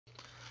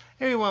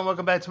Hey everyone,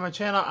 welcome back to my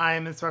channel. I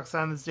am Miss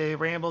Roxanne's Daily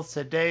Rambles.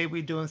 Today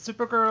we're doing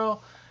Supergirl,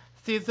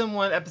 Season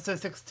 1, Episode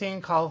 16,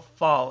 called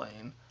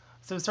Falling.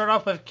 So we start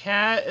off with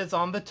Kat is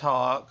on the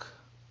talk,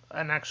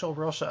 an actual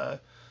real show.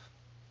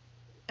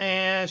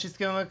 And she's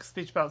giving a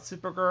speech about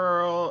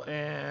Supergirl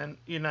and,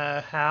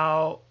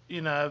 how,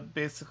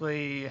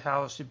 basically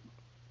how she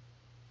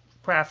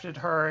crafted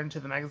her into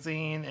the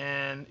magazine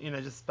and,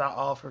 just about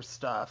all of her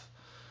stuff.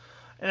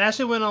 And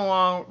actually went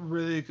along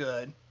really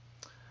good.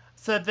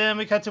 So then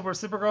we cut to where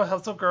Supergirl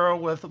helps a girl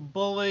with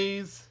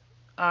bullies,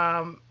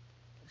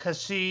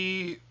 because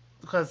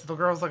because the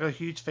girl's like a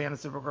huge fan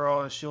of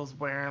Supergirl, and she was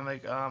wearing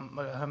like a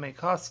homemade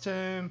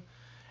costume,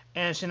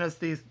 and she knows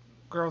these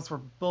girls were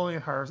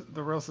bullying her,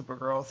 the real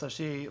Supergirl, so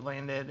she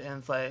landed and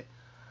it's like,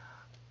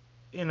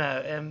 and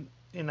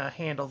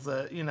handles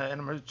it, in a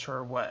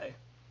mature way.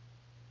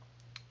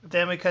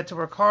 Then we cut to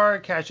where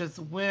Kara catches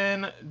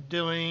Win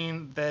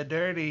doing the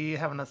dirty,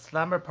 having a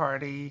slumber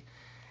party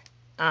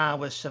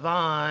with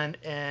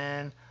Siobhan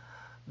in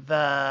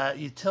the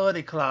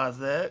utility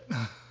closet.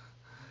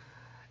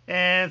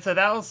 And so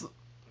that was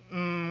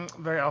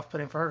very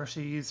off-putting for her because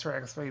she used her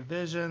X-ray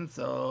vision.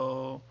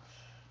 So,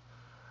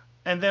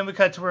 and then we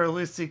cut to where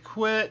Lucy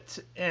quit,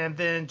 and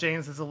then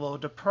James is a little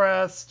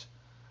depressed,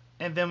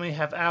 and then we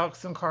have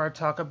Alex and Kara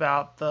talk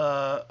about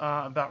the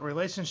about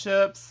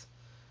relationships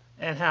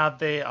and how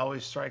they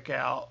always strike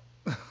out.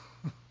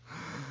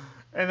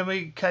 And then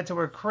we cut to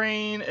where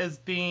Crane is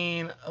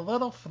being a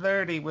little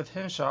flirty with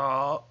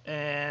Henshaw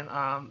and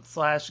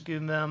slash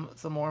giving them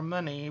some more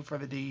money for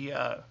the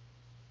DEO.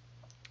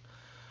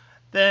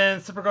 Then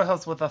Supergirl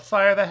helps with a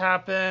fire that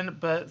happened,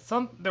 but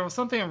there was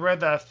something red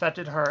that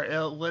affected her. It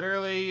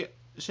literally,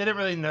 she didn't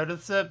really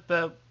notice it,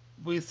 but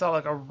we saw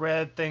like a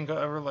red thing go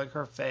over like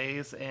her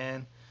face,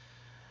 and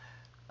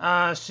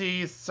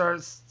she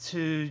starts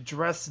to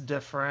dress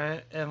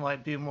different and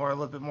like be a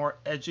little bit more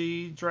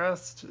edgy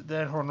dressed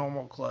than her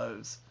normal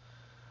clothes.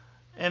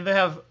 And they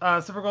have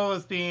Supergirl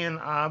is being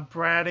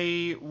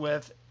bratty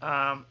with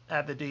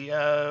at the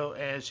DO,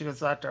 and she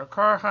goes after a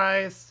car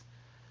heist,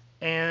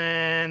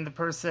 and the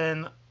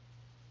person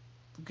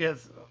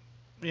gets,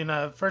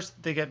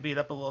 first they get beat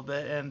up a little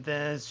bit, and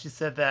then she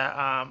said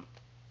that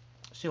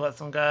she lets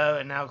them go,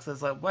 and Alex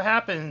says like, "What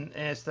happened?"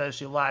 And so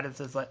she lied and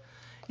says like,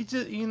 he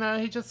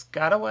just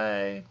got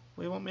away.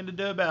 What do you want me to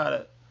do about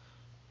it?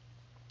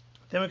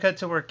 Then we cut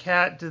to where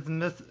Kat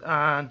dismisses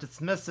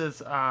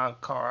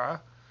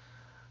Kara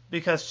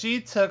because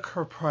she took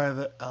her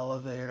private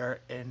elevator,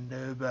 and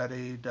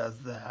nobody does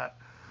that.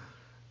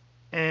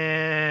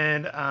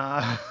 And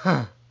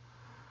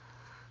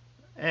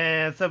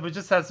and so we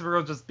just have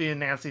Supergirl just being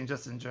nasty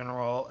just in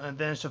general. And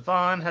then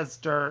Siobhan has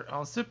dirt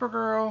on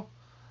Supergirl,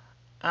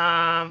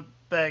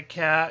 but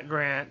Kat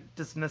Grant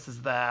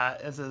dismisses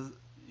that and says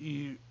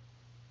you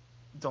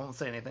don't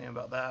say anything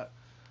about that.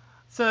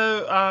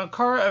 So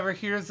Kara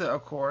overhears it,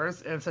 of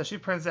course, and so she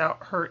prints out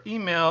her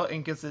email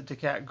and gives it to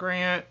Kat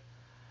Grant,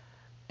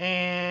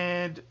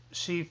 and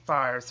she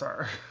fires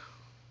her.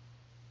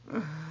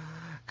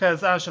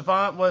 Because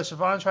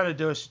Siobhan tried to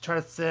do is she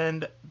tried to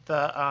send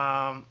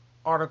the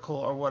article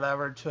or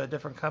whatever to a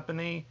different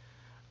company.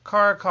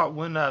 Kara caught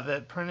wind of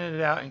it, printed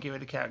it out, and gave it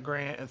to Kat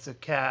Grant, and so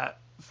Kat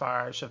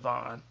fired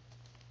Siobhan.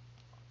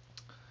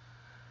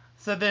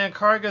 So then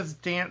Kara goes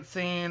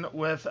dancing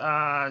with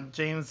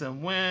James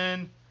and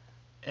Wynn,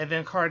 and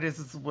then Kara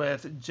dances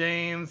with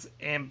James,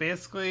 and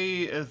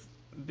basically is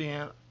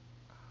being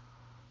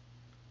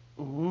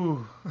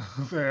ooh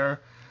there,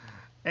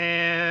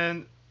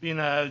 and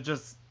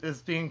just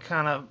is being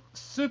kind of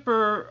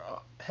super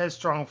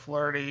headstrong,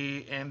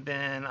 flirty, and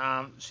then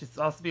she's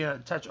also being a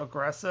touch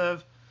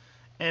aggressive.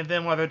 And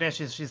then while they're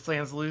dancing, she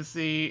slams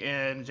Lucy,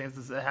 and James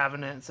isn't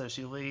having it, so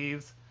she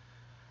leaves.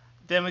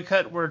 Then we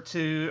cut word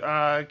to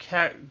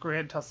Kat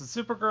Grant tosses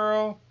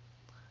Supergirl,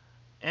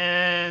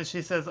 and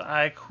she says,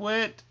 "I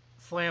quit."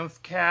 Slams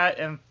Kat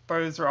and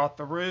throws her off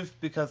the roof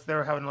because they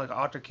were having like an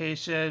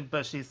altercation,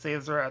 but she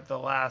saves her at the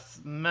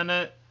last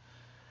minute.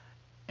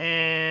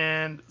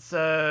 And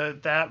so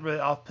that really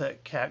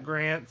off-put Kat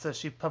Grant. So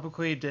she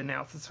publicly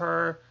denounces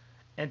her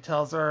and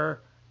tells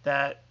her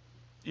that,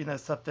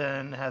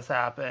 something has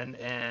happened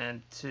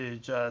and to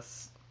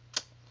just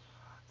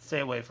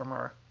stay away from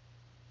her.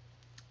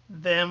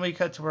 Then we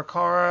cut to where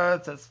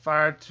Kara sets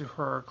fire to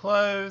her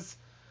clothes.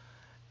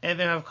 And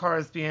then we have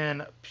Kara's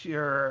being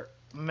pure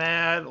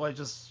mad, like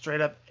just straight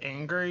up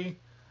angry.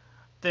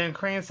 Then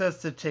Crane says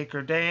to take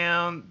her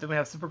down. Then we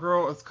have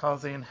Supergirl is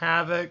causing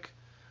havoc.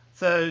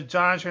 So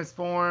John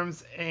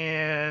transforms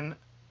and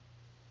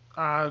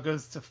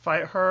goes to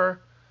fight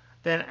her.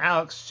 Then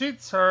Alex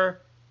shoots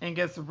her and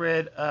gets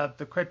rid of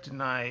the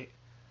kryptonite.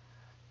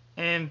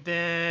 And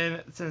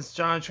then since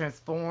John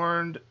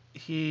transformed,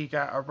 he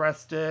got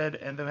arrested.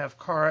 And then we have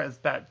Kara is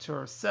back to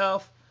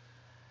herself.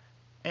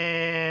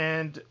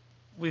 And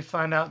we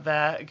find out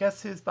that,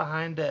 guess who's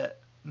behind it?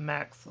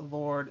 Max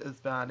Lord is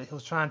behind it. He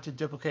was trying to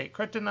duplicate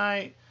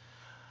kryptonite,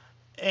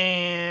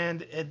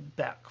 and it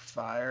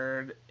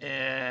backfired,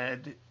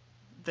 and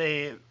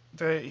they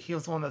he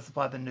was the one that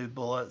supplied the new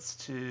bullets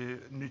to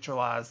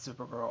neutralize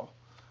Supergirl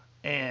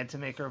and to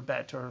make her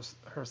back to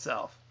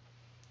herself.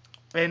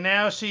 And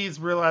now she's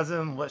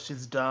realizing what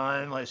she's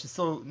done. Like, she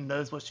still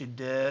knows what she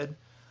did.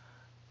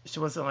 She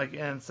wasn't like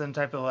in some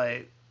type of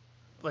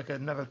like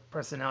another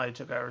personality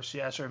took over.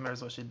 She actually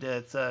remembers what she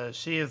did. So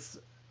she is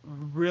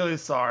really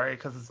sorry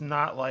because it's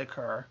not like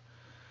her.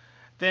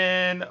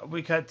 Then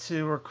we cut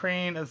to where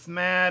Crane is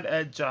mad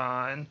at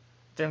John.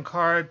 Then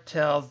Card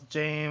tells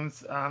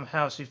James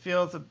how she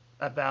feels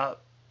about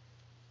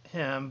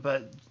him,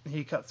 but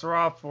he cuts her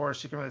off before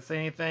she can really say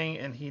anything,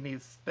 and he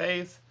needs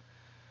space.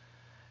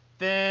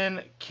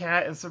 Then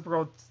Kat and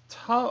Supergirl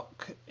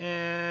talk,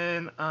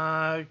 and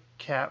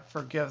Kat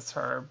forgives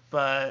her,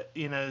 but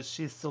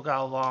she's still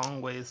got a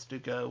long ways to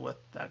go with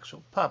the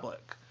actual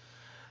public.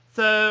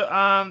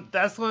 So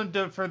that's going to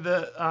do it for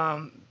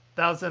the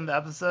that was in the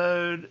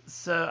episode.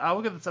 So I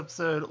will give this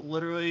episode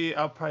literally,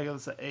 I'll probably give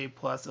this an A+.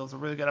 It was a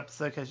really good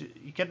episode because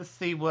you get to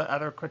see what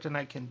other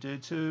kryptonite can do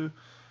to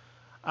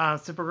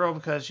Supergirl,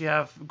 because you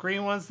have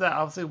green ones that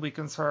obviously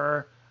weakens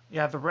her.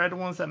 You have the red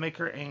ones that make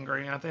her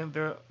angry, and I think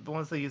the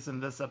ones they used in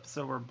this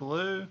episode were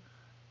blue,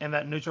 and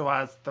that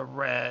neutralized the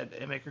red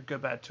and make her go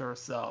back to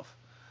herself.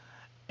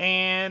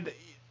 And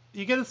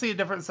you get to see a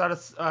different side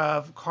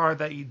of Card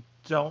that you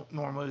don't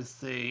normally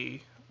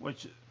see,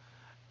 which,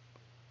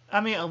 I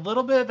mean, a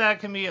little bit of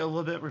that can be a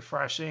little bit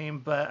refreshing,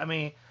 but I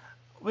mean,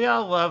 we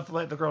all love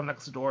like the girl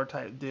next door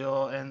type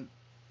deal, and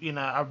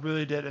I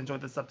really did enjoy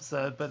this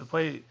episode, but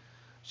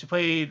she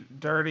played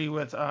dirty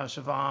with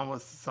Siobhan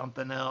was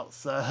something else.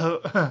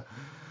 So,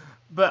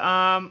 but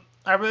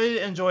I really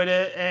enjoyed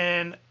it,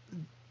 and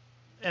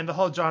the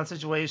whole John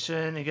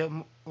situation. You get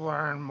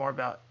learn more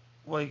about.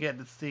 Well, you get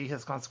to see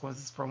his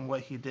consequences from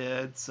what he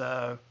did.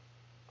 So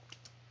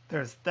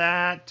there's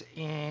that,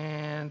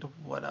 and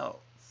what else?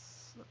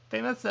 I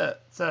think that's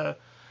it. So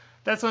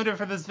that's going to do it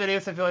for this video.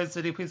 So if you like this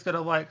video, please go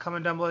to like,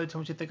 comment down below, tell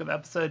me what you think of the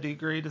episode. Do you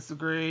agree,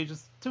 disagree?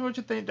 Just tell me what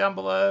you think down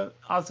below.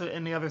 Also,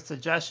 any other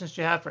suggestions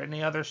you have for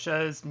any other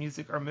shows,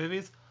 music, or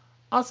movies,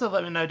 also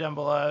let me know down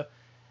below.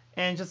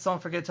 And just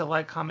don't forget to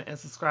like, comment, and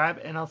subscribe,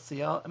 and I'll see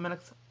y'all in my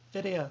next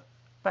video.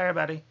 Bye,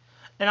 everybody.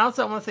 And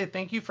also, I want to say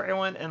thank you for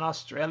everyone in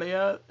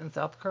Australia, and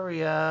South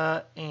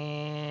Korea,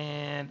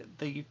 and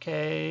the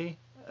UK,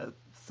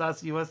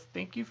 besides the US.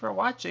 Thank you for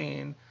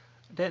watching.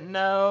 I didn't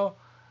know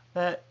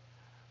that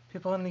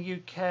people in the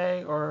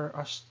UK or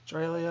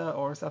Australia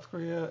or South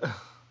Korea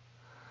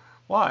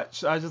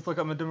watch. I just looked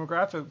up my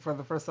demographic for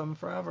the first time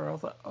forever. I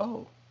was like,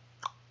 oh,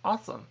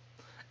 awesome.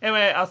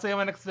 Anyway, I'll see you in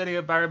my next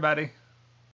video. Bye, everybody.